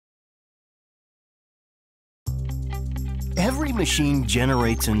Every machine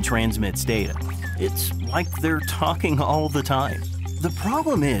generates and transmits data. It's like they're talking all the time. The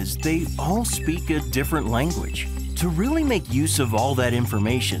problem is they all speak a different language. To really make use of all that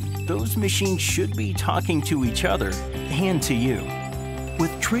information, those machines should be talking to each other and to you.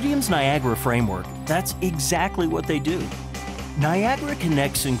 With Tridium's Niagara framework, that's exactly what they do. Niagara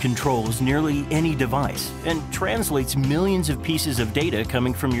connects and controls nearly any device and translates millions of pieces of data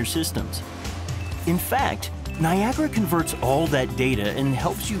coming from your systems. In fact, Niagara converts all that data and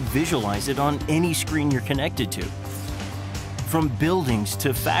helps you visualize it on any screen you're connected to. From buildings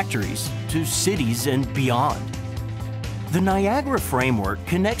to factories to cities and beyond. The Niagara framework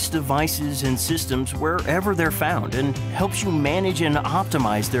connects devices and systems wherever they're found and helps you manage and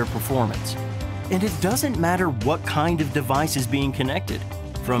optimize their performance. And it doesn't matter what kind of device is being connected,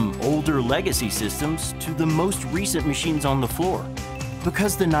 from older legacy systems to the most recent machines on the floor,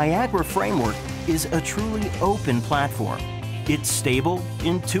 because the Niagara framework is a truly open platform. It's stable,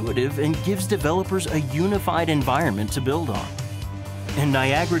 intuitive, and gives developers a unified environment to build on. And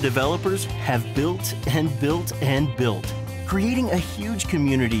Niagara developers have built and built and built, creating a huge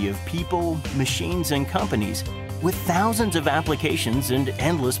community of people, machines, and companies with thousands of applications and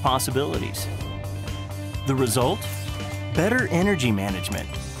endless possibilities. The result? Better energy management,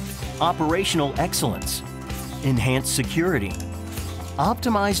 operational excellence, enhanced security,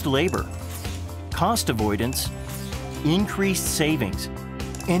 optimized labor, cost avoidance, increased savings,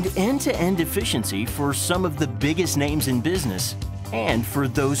 and end-to-end efficiency for some of the biggest names in business and for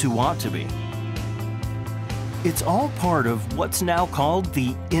those who want to be. It's all part of what's now called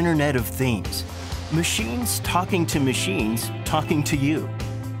the Internet of Things. Machines talking to machines talking to you.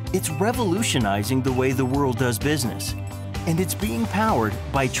 It's revolutionizing the way the world does business, and it's being powered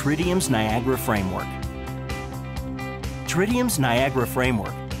by Tridium's Niagara framework. Tridium's Niagara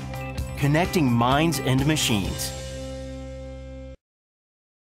framework, connecting minds and machines.